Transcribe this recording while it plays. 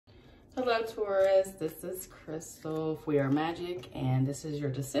Hello Taurus, this is Crystal, We Are Magic, and this is your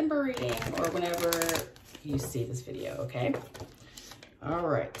December reading or whenever you see this video, okay? All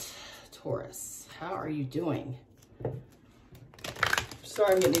right, Taurus, how are you doing?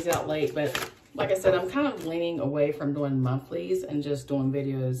 Sorry I'm getting these out late, but like I said, I'm kind of leaning away from doing monthlies and just doing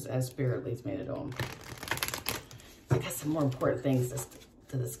videos as Spirit leads me to do them. I got some more important things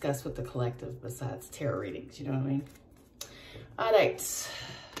to discuss with the collective besides tarot readings, you know what I mean? All right.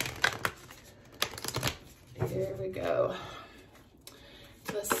 Here we go.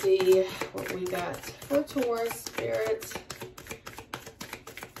 Let's see what we got for Taurus Spirit.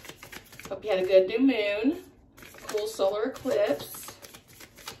 Hope you had a good new moon. Cool solar eclipse.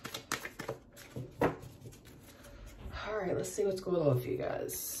 All right, let's see what's going on with you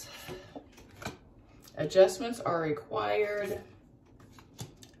guys. Adjustments are required.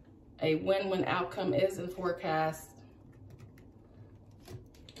 A win-win outcome is in forecast.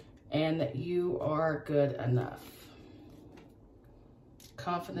 And you are good enough.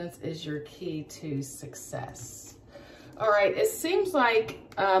 Confidence is your key to success. All right, it seems like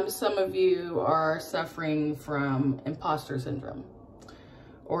some of you are suffering from imposter syndrome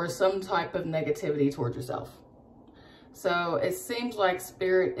or some type of negativity towards yourself. So it seems like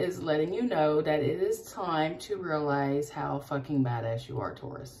Spirit is letting you know that it is time to realize how fucking badass you are,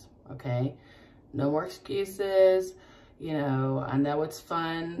 Taurus, okay? No more excuses. You know, I know it's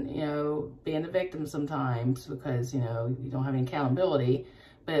fun, you know, being a victim sometimes because, you know, you don't have any accountability.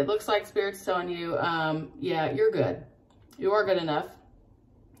 But it looks like Spirit's telling you, yeah, you're good. You are good enough.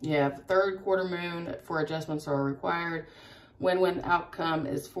 You have third quarter moon for adjustments are required. Win-win outcome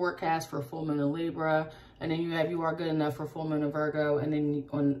is forecast for full moon in Libra. And then you have you are good enough for full moon in Virgo. And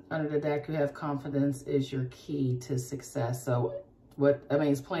then under the deck, you have confidence is your key to success. So what, I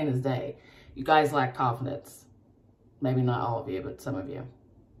mean, it's plain as day. You guys lack confidence. Maybe not all of you, but some of you.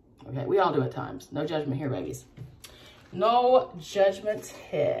 Okay, we all do at times. No judgment here, babies. No judgment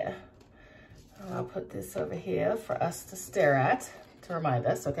here. I'll put this over here for us to stare at to remind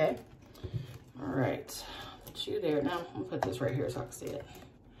us, okay? All right, put you there. Now, I'm gonna put this right here so I can see it.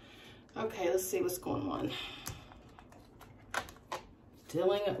 Okay, let's see what's going on.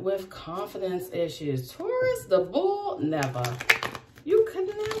 Dealing with confidence issues. Taurus, the bull, never. You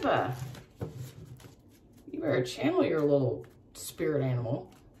could never. You better channel your little spirit animal.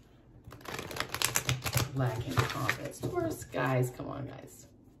 Lacking confidence. Taurus, guys, come on, guys.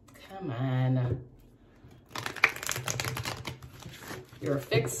 Come on. You're a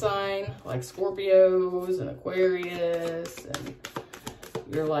fixed sign, like Scorpios and Aquarius, and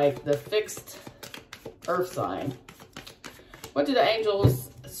you're like the fixed earth sign. What do the angels,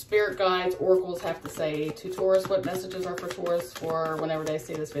 spirit guides, oracles have to say to Taurus? What messages are for Taurus for whenever they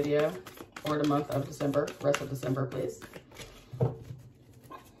see this video? Or the month of December, rest of December, please.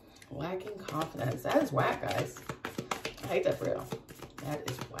 Lacking confidence. That is whack, guys. I hate that for real. That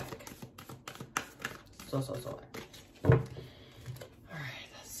is whack. So whack. All right,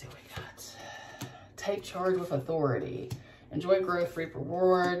 let's see what we got. Take charge with authority. Enjoy growth, reap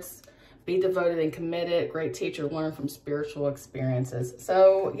rewards. Be devoted and committed. Great teacher, learn from spiritual experiences.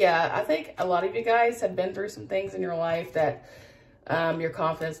 So, yeah, I think a lot of you guys have been through some things in your life that your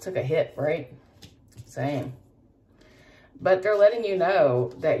confidence took a hit, right? Same. But they're letting you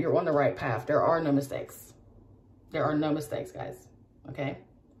know that you're on the right path. There are no mistakes. There are no mistakes, guys. Okay?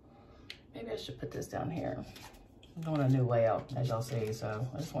 Maybe I should put this down here. I'm doing a new layout, as y'all see, so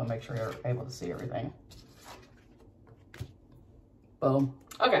I just want to make sure you're able to see everything. Boom.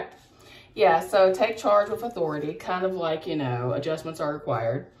 Okay. Yeah, so take charge with authority, kind of like, you know, adjustments are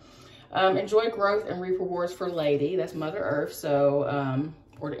required. Enjoy growth and reap rewards for Lady. That's Mother Earth, so,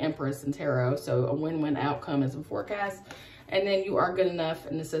 or the Empress in Tarot. So a win-win outcome is in forecast. And then you are good enough,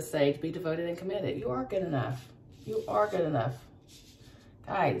 and this says Sage, be devoted and committed. You are good enough. You are good enough.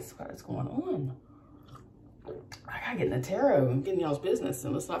 Guys, what is going on? I gotta get in the tarot and get in y'all's business.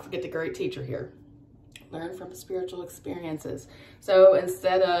 And let's not forget the great teacher here. Learn from spiritual experiences. So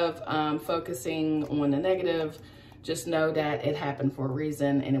instead of focusing on the negative, just know that it happened for a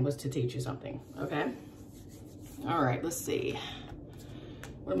reason and it was to teach you something, okay? All right, let's see.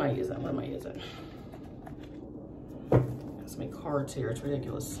 What am I using? What am I using? Got so many cards here, it's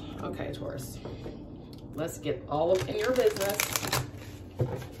ridiculous. Okay, Taurus. Let's get all up in your business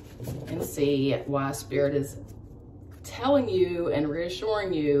and see why Spirit is telling you and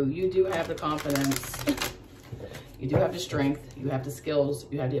reassuring you, you do have the confidence, you do have the strength, you have the skills,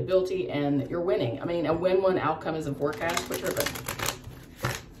 you have the ability, and you're winning. I mean, a win-win outcome is in forecast, but you're good.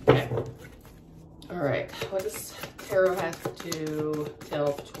 Okay. All right. What does tarot have to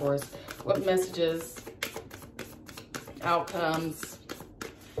tell Taurus? What messages, outcomes,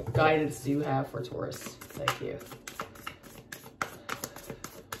 guidance do you have for Taurus? Thank you.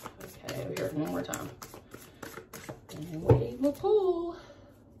 Okay, we hear it one more time. And we will pull.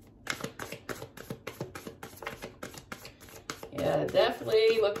 Yeah,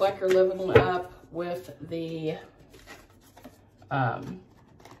 definitely look like you're living up with the, here, I'll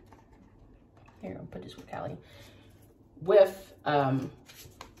put this with Callie. With, oh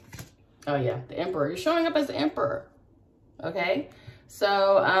yeah, the Emperor. You're showing up as the Emperor, okay?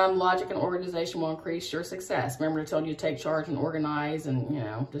 So logic and organization will increase your success. Remember to tell you to take charge and organize and, you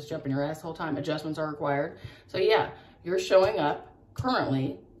know, just jump in your ass the whole time. Adjustments are required. So yeah, you're showing up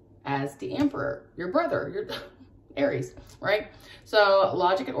currently as the Emperor, your brother, your Aries, right? So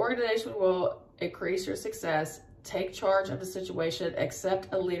logic and organization will increase your success. Take charge of the situation, accept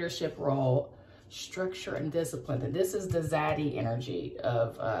a leadership role, structure and discipline. And this is the Zaddy energy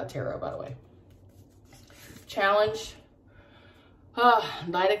of tarot, by the way. Challenge.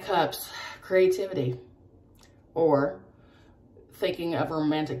 Knight of Cups, creativity, or thinking of a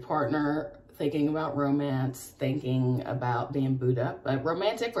romantic partner, thinking about romance, thinking about being booed up. But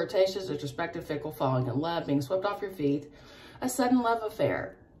romantic, flirtatious, introspective, fickle, falling in love, being swept off your feet, a sudden love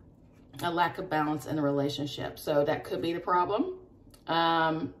affair, a lack of balance in a relationship. So that could be the problem.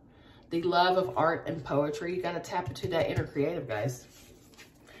 The love of art and poetry. You got to tap into that inner creative, guys.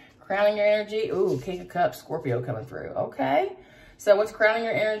 Crowning your energy. Ooh, King of Cups, Scorpio coming through. Okay. So what's crowning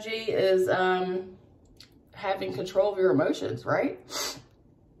your energy is having control of your emotions, right?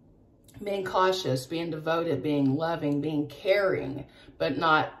 Being cautious, being devoted, being loving, being caring, but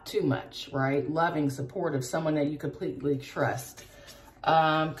not too much, right? Loving, supportive, someone that you completely trust.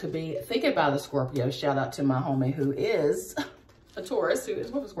 Could be thinking about a Scorpio. Shout out to my homie who is a Taurus, who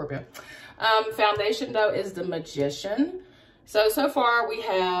is with a Scorpio. Foundation, though, is the Magician. So far we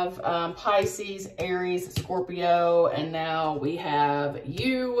have Pisces, Aries, Scorpio, and now we have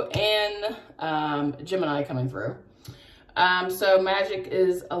you and Gemini coming through. So magic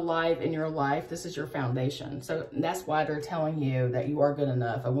is alive in your life. This is your foundation. So that's why they're telling you that you are good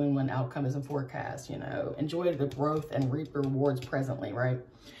enough. A win-win outcome is in forecast, you know. Enjoy the growth and reap rewards presently, right?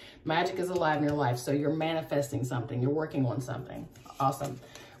 Magic is alive in your life. So you're manifesting something. You're working on something. Awesome.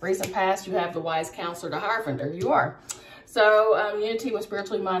 Recent past, you have the wise counselor, the Hierophant. There you are. So unity with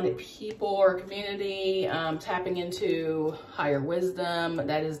spiritually minded people or community, tapping into higher wisdom.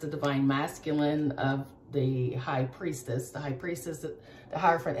 That is the divine masculine of the high priestess. The high priestess, the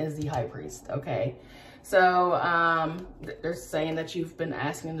Hierophant is the high priest, okay? So they're saying that you've been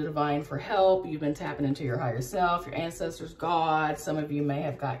asking the divine for help. You've been tapping into your higher self, your ancestors, God. Some of you may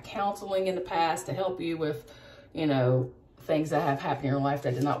have got counseling in the past to help you with, you know, things that have happened in your life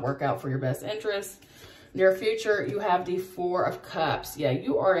that did not work out for your best interest. Near future, you have the Four of Cups. Yeah,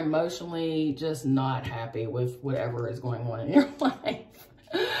 you are emotionally just not happy with whatever is going on in your life.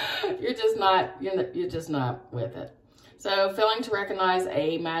 You're just not with it. So failing to recognize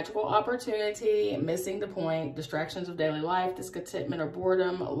a magical opportunity, missing the point, distractions of daily life, discontentment or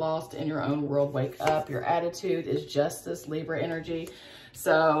boredom, lost in your own world, wake up. Your attitude is justice, Libra energy.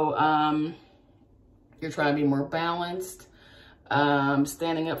 So you're trying to be more balanced.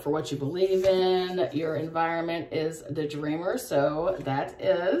 Standing up for what you believe in. Your environment is the Dreamer, so that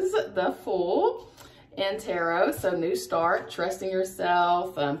is the Fool in tarot. So new start, trusting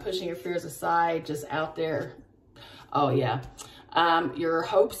yourself, pushing your fears aside, just out there. Oh yeah, your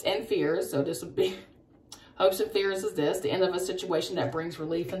hopes and fears. So this would be hopes and fears is this, the end of a situation that brings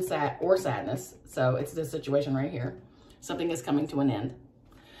relief and sadness. So it's this situation right here. Something is coming to an end.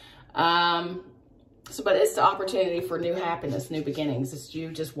 But it's the opportunity for new happiness, new beginnings. It's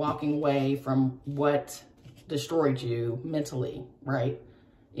you just walking away from what destroyed you mentally, right?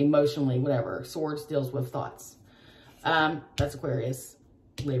 Emotionally, whatever. Swords deals with thoughts. That's Aquarius,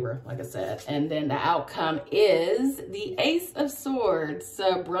 Libra, like I said. And then the outcome is the Ace of Swords.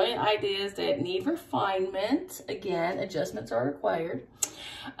 So brilliant ideas that need refinement. Again, adjustments are required.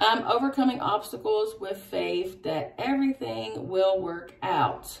 Overcoming obstacles with faith that everything will work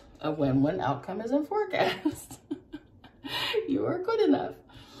out. A win-win outcome is in forecast. You are good enough.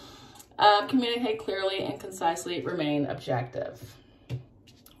 Communicate clearly and concisely. Remain objective.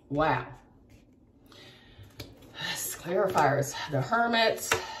 Wow. Clarifiers. The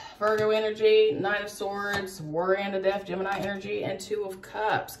Hermit, Virgo energy, Nine of Swords, Worry and the Death, Gemini energy, and Two of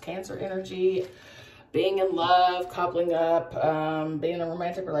Cups, Cancer energy, being in love, coupling up, being in a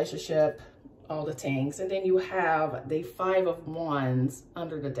romantic relationship, all the things. And then you have the Five of Wands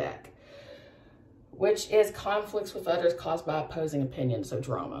under the deck, which is conflicts with others caused by opposing opinions. So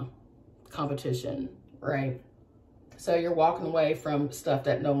drama, competition, right? So you're walking away from stuff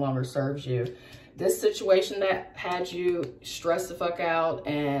that no longer serves you. This situation that had you stressed the fuck out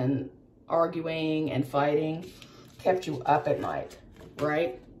and arguing and fighting kept you up at night,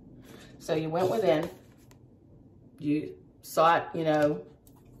 right? So you went within, you sought, you know,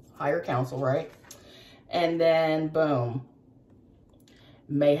 higher counsel, right? And then boom,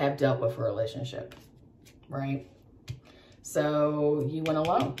 may have dealt with a relationship, right? So you went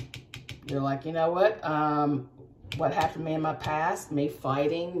alone. You're like, you know what happened to me in my past, me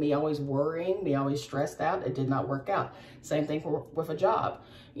fighting, me always worrying, me always stressed out, it did not work out. Same thing with a job.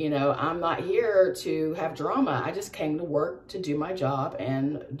 You know, I'm not here to have drama. I just came to work to do my job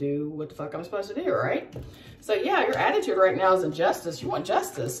and do what the fuck I'm supposed to do, right? So yeah, your attitude right now is injustice. You want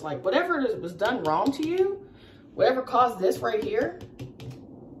justice. Like whatever was done wrong to you, whatever caused this right here,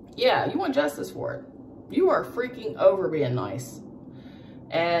 yeah, you want justice for it. You are freaking over being nice.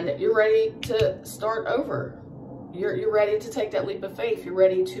 And you're ready to start over. You're ready to take that leap of faith. You're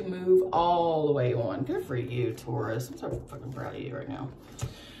ready to move all the way on. Good for you, Taurus. I'm so fucking proud of you right now.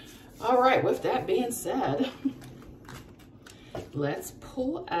 All right, with that being said, let's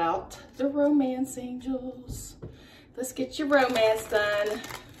pull out the romance angels. Let's get your romance done.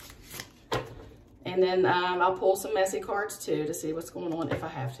 And then I'll pull some messy cards too to see what's going on if I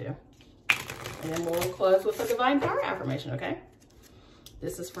have to. And then we'll close with a divine power affirmation, okay?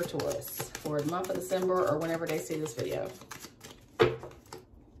 This is for Taurus for the month of December or whenever they see this video.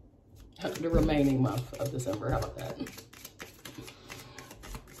 The remaining month of December, how about that?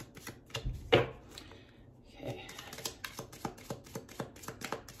 Okay.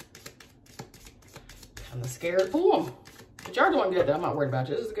 Kind of scared. Pull them. But you're doing good though. I'm not worried about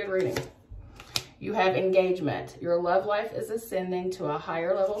you. This is a good reading. You have engagement. Your love life is ascending to a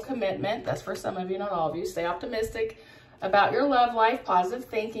higher level commitment. That's for some of you, not all of you. Stay optimistic about your love life. Positive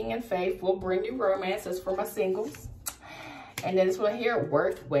thinking and faith will bring you romance. That's for my singles. And then this one here,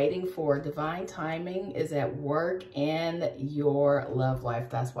 worth waiting for. Divine timing is at work in your love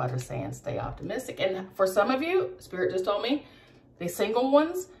life. That's why they're saying stay optimistic. And for some of you, Spirit just told me, the single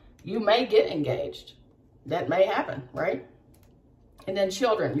ones, you may get engaged. That may happen, right? And then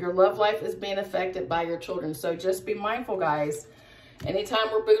children, your love life is being affected by your children. So just be mindful, guys.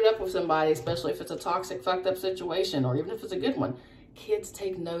 Anytime we're booed up with somebody, especially if it's a toxic, fucked up situation, or even if it's a good one, kids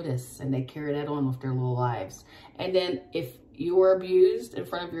take notice and they carry that on with their little lives. And then if you are abused in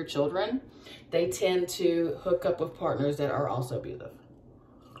front of your children, they tend to hook up with partners that are also abusive.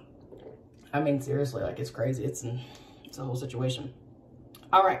 I mean, seriously, like it's crazy. It's a whole situation.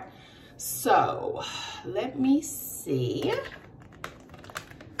 All right. So let me see.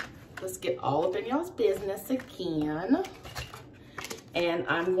 Let's get all up in y'all's business again. And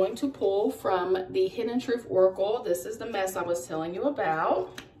I'm going to pull from the Hidden Truth Oracle. This is the mess I was telling you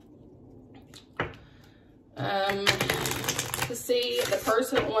about. To see the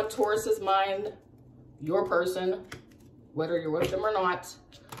person on Taurus's mind, your person, whether you're with them or not,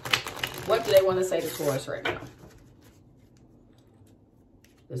 what do they want to say to Taurus right now?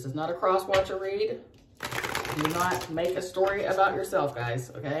 This is not a cross-watcher read. Do not make a story about yourself,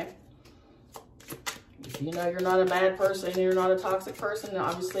 guys, okay? If you know you're not a bad person, you're not a toxic person, then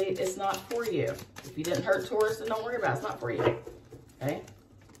obviously it's not for you. If you didn't hurt Taurus, then don't worry about it. It's not for you, okay?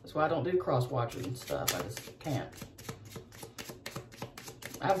 That's why I don't do cross-watching and stuff. I just can't.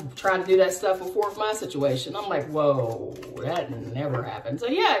 I've tried to do that stuff before with my situation. I'm like, whoa, that never happened. So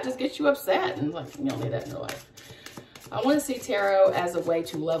yeah, it just gets you upset and like, you don't need that in your life. I want to see tarot as a way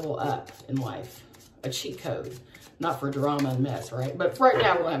to level up in life. A cheat code. Not for drama and mess, right? But for right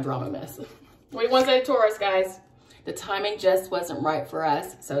now, we're going to have drama and mess. What do you want to say to Taurus, guys? The timing just wasn't right for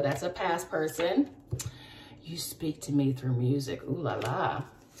us. So that's a past person. You speak to me through music. Ooh la la.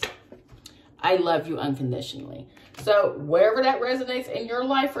 I love you unconditionally. So wherever that resonates in your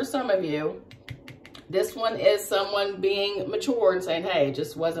life for some of you, this one is someone being mature and saying, hey, it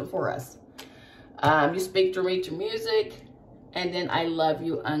just wasn't for us. You speak to me through music. And then I love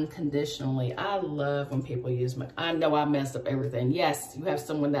you unconditionally. I love when people use my, I know I messed up everything. Yes, you have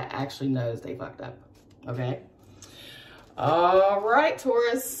someone that actually knows they fucked up. Okay. All right,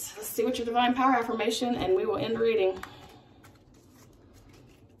 Taurus. Let's see what your divine power affirmation, and we will end reading.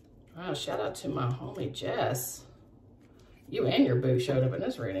 Oh, shout out to my homie Jess. You and your boo showed up in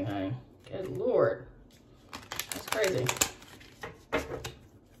this reading, honey. Good Lord. That's crazy.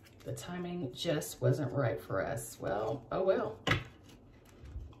 The timing just wasn't right for us. Well, oh well.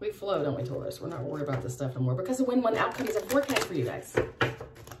 We flow, don't we, Taurus? We're not worried about this stuff anymore because the win-win outcome is a forecast for you guys.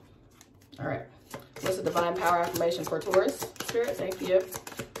 All right. What's the divine power affirmation for Taurus? Spirit, thank you.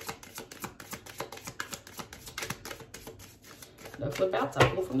 No flip outs.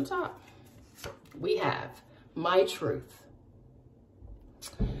 I'll pull from the top. We have my truth.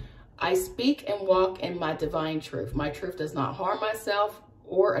 I I speak and walk in my divine truth. My truth does not harm myself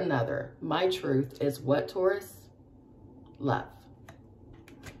or another. My truth is what, Taurus? Love.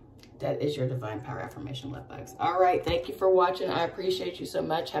 That is your divine power affirmation, love bugs. All right. Thank you for watching. I appreciate you so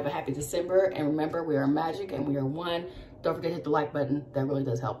much. Have a happy December. And remember, we are magic and we are one. Don't forget to hit the like button. That really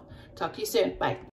does help. Talk to you soon. Bye.